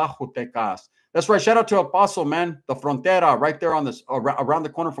Town, El Pajo, Texas. That's right. Shout out to El Paso, man. The Frontera, right there on this, around the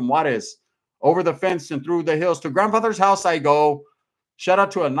corner from Juarez. Over the fence and through the hills. To grandfather's house I go. Shout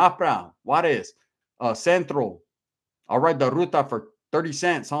out to Anapra, Juarez, Centro. I'll ride the ruta for 30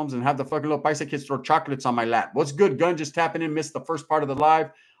 cents, Holmes, and have the fucking little paisa kids throw chocolates on my lap. What's good, Gun? Just tapping in. Missed the first part of the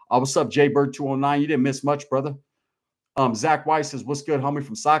live. What's up, Jaybird209? You didn't miss much, brother. Zach Weiss says, what's good, homie,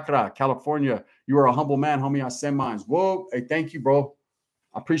 from Sacra, California. You are a humble man, homie. I send mines. Whoa. Hey, thank you, bro.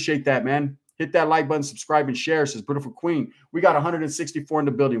 I appreciate that, man. Hit that like button, subscribe, and share, says Beautiful Queen. We got 164 in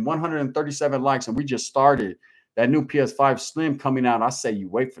the building, 137 likes, and we just started. That new PS5 Slim coming out. I say you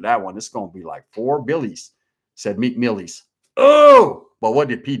wait for that one. It's going to be like 4 billies, said Meek Millies. Oh, but what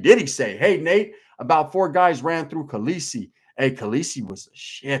did P. Diddy say? Hey, Nate, about 4 guys ran through Khaleesi. Hey, Khaleesi was the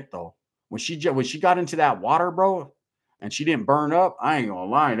shit, though. When she got into that water, bro, and she didn't burn up, I ain't gonna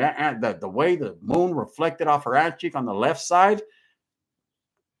lie. The way the moon reflected off her ass cheek on the left side,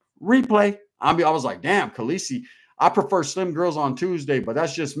 replay. I was like, damn, Khaleesi. I prefer slim girls on Tuesday, but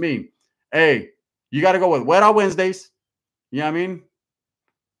that's just me. Hey, you got to go with wet on Wednesdays. You know what I mean?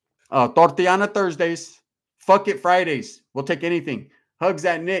 Tortillana Thursdays. Fuck it Fridays. We'll take anything. Hugs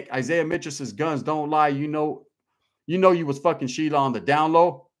at Nick. Isaiah Mitchell says, guns, don't lie. You know you was fucking Sheila on the down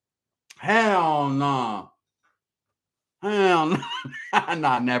low. Hell nah. Hell nah.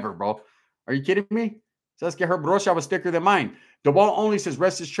 Nah, never, bro. Are you kidding me? So let's get her brocha was thicker than mine. The ball only says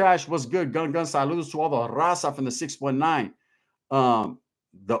rest is trash. What's good? Gun saludos to all the raza from the 619.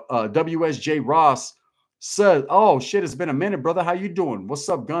 The WSJ Ross says, oh shit, it's been a minute, brother. How you doing? What's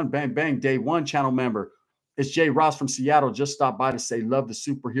up, Gun? Bang bang. Day 1 channel member. It's Jay Ross from Seattle. Just stopped by to say love the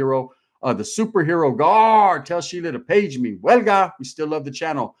superhero. The superhero guard. Tell Sheila to page me. Welga, we still love the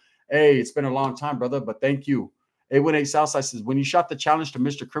channel. Hey, it's been a long time, brother, but thank you. 818 Southside says, when you shot the challenge to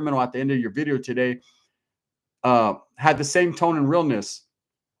Mr. Criminal at the end of your video today, had the same tone and realness.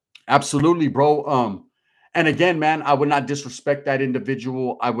 Absolutely, bro. And again, man, I would not disrespect that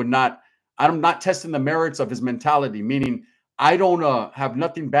individual. I'm not testing the merits of his mentality, meaning I don't have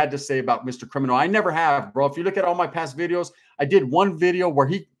nothing bad to say about Mr. Criminal. I never have, bro. If you look at all my past videos, I did one video where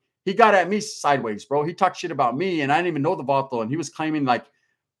he got at me sideways, bro. He talked shit about me, and I didn't even know the vato, and he was claiming like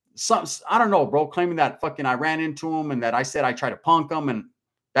I don't know, bro, claiming that fucking I ran into him and that I said I tried to punk him, and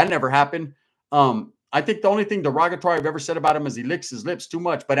that never happened. I think the only thing derogatory I've ever said about him is he licks his lips too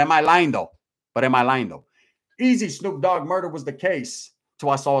much. But am I lying, though? Easy, Snoop Dogg murder was the case. Till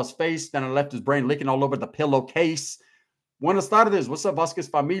I saw his face, then I left his brain licking all over the pillowcase. Buenas tardes. What's up, Vasquez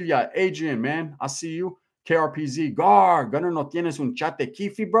Familia? Adrian, man, I see you. KRPZ, Gunner, no tienes un chat de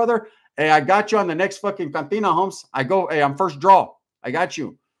Kifi, brother? Hey, I got you on the next fucking cantina, Holmes. Hey, I'm first draw. I got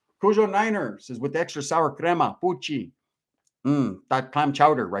you. Cujo Niner says, with extra sour crema, puchi. That clam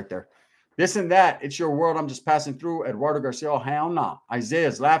chowder right there. This and that. It's your world. I'm just passing through. Eduardo Garcia, hell nah.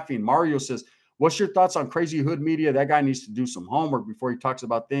 Isaiah's laughing. Mario says, what's your thoughts on Crazy Hood Media? That guy needs to do some homework before he talks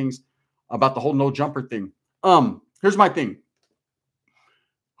about things, about the whole no jumper thing. Here's my thing.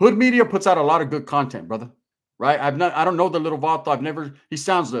 Hood Media puts out a lot of good content, brother. Right? I don't know the little vato. He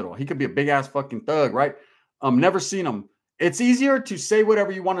sounds little. He could be a big ass fucking thug, right? Never seen him. It's easier to say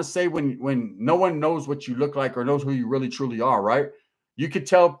whatever you want to say when no one knows what you look like or knows who you really truly are, right? You could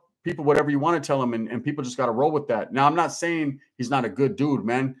tell people whatever you want to tell them, and people just got to roll with that. Now, I'm not saying he's not a good dude,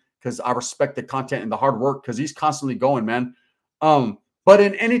 man, because I respect the content and the hard work because he's constantly going, man. But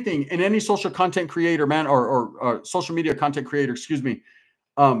in any social content creator, man, or social media content creator, excuse me,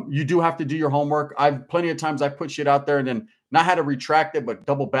 you do have to do your homework. Plenty of times I put shit out there and then not had to retract it, but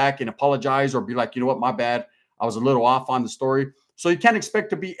double back and apologize or be like, you know what, my bad. I was a little off on the story. So you can't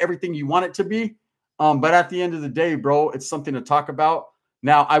expect to be everything you want it to be. But at the end of the day, bro, it's something to talk about.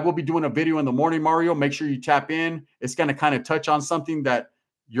 Now, I will be doing a video in the morning, Mario. Make sure you tap in. It's going to kind of touch on something that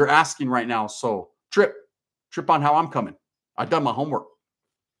you're asking right now. So trip on how I'm coming. I've done my homework.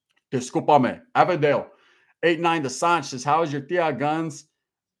 Disculpame. Avadale. 89 the Sanch says, how is your tia, Guns?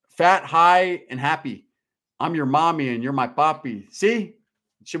 Fat, high, and happy. I'm your mommy and you're my papi. See?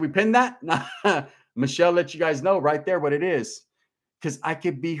 Should we pin that? Michelle let you guys know right there what it is. Because I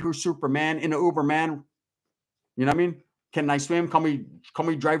could be her Superman in an Uber, man. You know what I mean? Can I swim? Call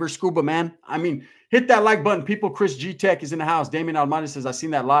me driver scuba, man. I mean, hit that like button. People, Chris G Tech is in the house. Damien Almani says, I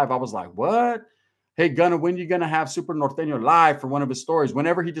seen that live. I was like, what? Hey, Gunna, when you going to have Super Norteño live for one of his stories?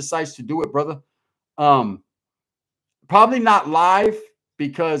 Whenever he decides to do it, brother. Probably not live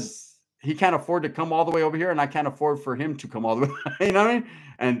because he can't afford to come all the way over here, and I can't afford for him to come all the way. You know what I mean?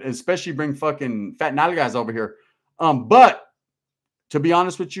 And especially bring fucking fat nalgas guys over here. But to be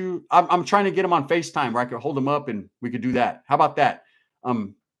honest with you, I'm trying to get him on FaceTime where I could hold him up and we could do that. How about that?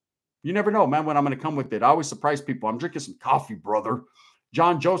 You never know, man, when I'm going to come with it. I always surprise people. I'm drinking some coffee, brother.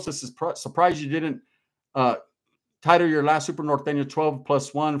 John Joseph is surprised you didn't title your last Super Norteño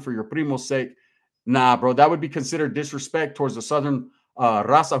 12+1 for your primo's sake. Nah, bro, that would be considered disrespect towards the Southern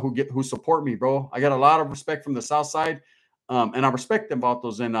raza who support me, bro. I got a lot of respect from the South Side. And I respect them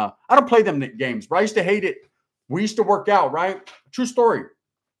vatos. And I don't play them games, but I used to hate it. We used to work out, right? True story.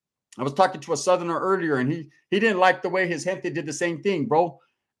 I was talking to a Southerner earlier, and he didn't like the way his gente did the same thing, bro.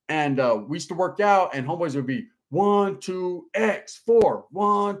 And we used to work out, and homeboys would be 1, 2, X4,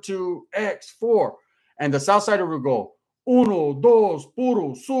 1, 2, X4. And the Southsider would go, 1, 2,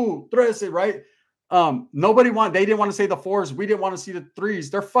 puro, su, 13, right? They didn't want to say the 4s. We didn't want to see the 3s.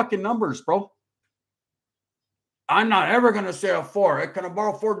 They're fucking numbers, bro. I'm not ever going to say a 4. Can I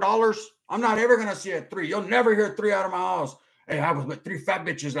borrow $4? I'm not ever going to see a 3. You'll never hear 3 out of my house. Hey, I was with 3 fat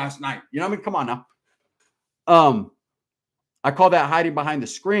bitches last night. You know what I mean? Come on now. I call that hiding behind the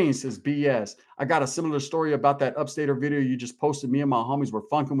screen, says BS. I got a similar story about that Upstater video you just posted. Me and my homies were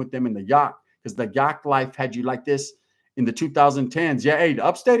funking with them in the yacht because the yacht life had you like this in the 2010s. Yeah, hey, the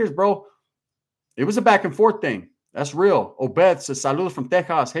Upstaters, bro, it was a back and forth thing. That's real. Obed says, saludos from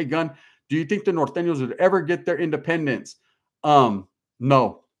Texas. Hey, Gun, do you think the Norteños would ever get their independence?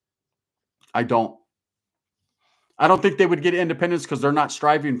 No, I don't. I don't think they would get independence because they're not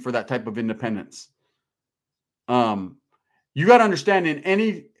striving for that type of independence. You got to understand, in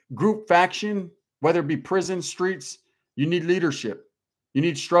any group faction, whether it be prison, streets, you need leadership. You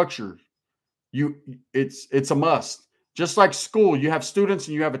need structure. It's a must. Just like school, you have students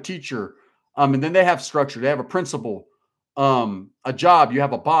and you have a teacher. And then they have structure. They have a principal, a job. You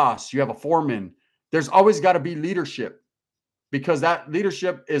have a boss. You have a foreman. There's always got to be leadership, because that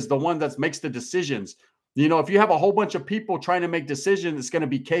leadership is the one that makes the decisions. You know, if you have a whole bunch of people trying to make decisions, it's going to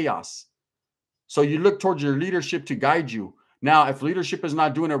be chaos. So you look towards your leadership to guide you. Now, if leadership is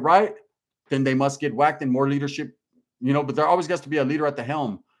not doing it right, then they must get whacked and more leadership, you know, but there always has to be a leader at the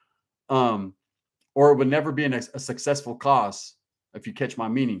helm. Or it would never be a successful cause, if you catch my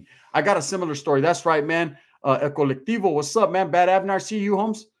meaning. I got a similar story. That's right, man. El Colectivo, what's up, man? Bad Avnar, see you,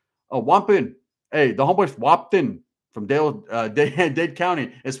 Holmes? Wampin. Hey, the homeboy's Wapton from Dade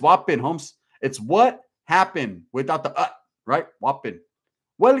County. It's Wapin, Holmes. It's what happened without the right? Wapin.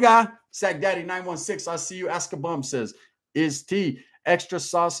 Huelga, Sack Daddy 916. I see you. Ask a bum says, is tea extra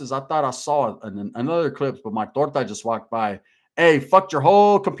sauces? I thought I saw another clip, but my torta just walked by. Hey, fucked your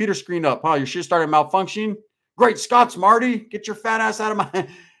whole computer screen up, huh? Your shit started malfunctioning. Great Scots, Marty. Get your fat ass out of my.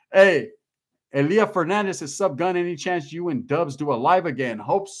 Hey, Elia Fernandez is sub gun. Any chance you and Dubs do a live again?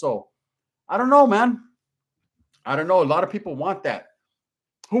 Hope so. I don't know, man. I don't know. A lot of people want that.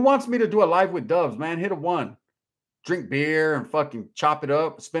 Who wants me to do a live with Dubs, man? Hit a 1. Drink beer and fucking chop it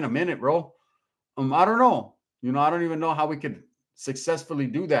up. Spend a minute, bro. I don't know. You know, I don't even know how we could successfully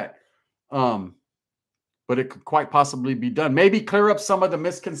do that. But it could quite possibly be done. Maybe clear up some of the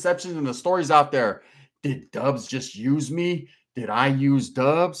misconceptions and the stories out there. Did Dubs just use me? Did I use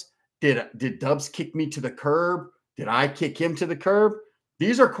Dubs? Did Dubs kick me to the curb? Did I kick him to the curb?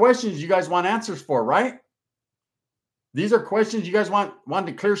 These are questions you guys want answers for, right? These are questions you guys want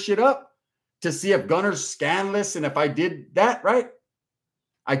to clear shit up to see if Gunner's scandalous and if I did that, right?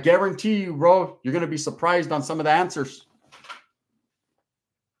 I guarantee you, bro, you're going to be surprised on some of the answers.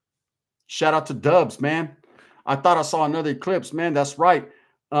 Shout out to Dubs, man. I thought I saw another eclipse, man. That's right.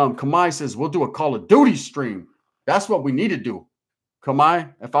 Kamai says, we'll do a Call of Duty stream. That's what we need to do.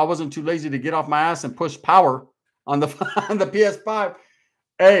 Kamai, if I wasn't too lazy to get off my ass and push power on the, on the PS5,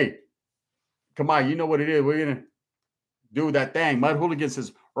 hey, Kamai, you know what it is. We're going to do that thing. Mud Hooligan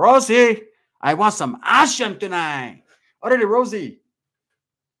says, Rosie, I want some action tonight. Already, Rosie.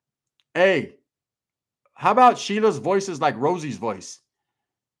 Hey, how about Sheila's voice is like Rosie's voice?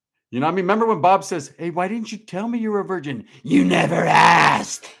 You know what I mean? Remember when Bob says, hey, why didn't you tell me you were a virgin? You never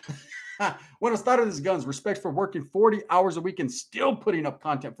asked. When I started this Guns, respect for working 40 hours a week and still putting up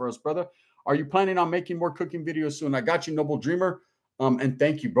content for us, brother. Are you planning on making more cooking videos soon? I got you, Noble Dreamer. And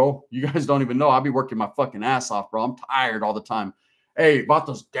thank you, bro. You guys don't even know. I'll be working my fucking ass off, bro. I'm tired all the time. Hey,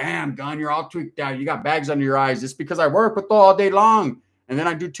 Vatos, damn, Gun, you're all tweaked out. You got bags under your eyes. It's because I work with all day long. And then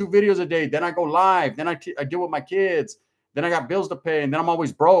I do 2 videos a day. Then I go live. Then I deal with my kids. Then I got bills to pay. And then I'm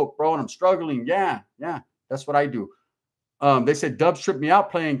always broke, bro, and I'm struggling. Yeah, that's what I do. They said Dubs tripped me out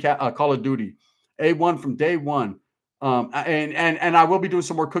playing Call of Duty. A1 from day one. And I will be doing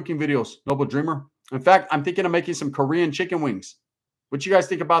some more cooking videos, Noble Dreamer. In fact, I'm thinking of making some Korean chicken wings. What you guys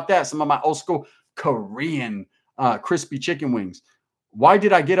think about that? Some of my old school Korean crispy chicken wings. Why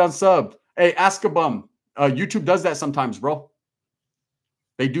did I get unsubbed? Hey, ask a bum. YouTube does that sometimes, bro.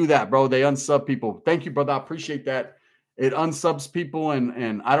 They do that, bro. They unsub people. Thank you, brother. I appreciate that. It unsubs people,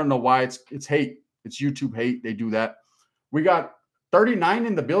 and I don't know why. It's hate. It's YouTube hate. They do that. We got 39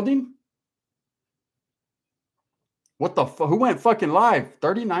 in the building. What the fuck? Who went fucking live?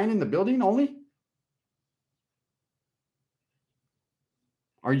 39 in the building only?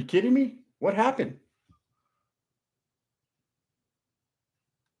 Are you kidding me? What happened?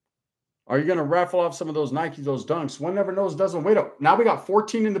 Are you going to raffle off some of those Nikes, those Dunks? One never knows, doesn't wait up. Now we got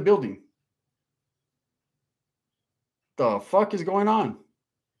 14 in the building. The fuck is going on?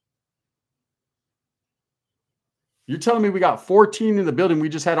 You're telling me we got 14 in the building. We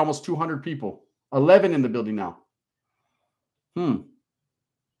just had almost 200 people. 11 in the building now.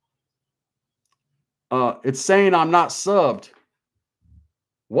 It's saying I'm not subbed.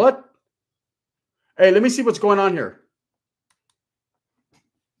 What? Hey, let me see what's going on here.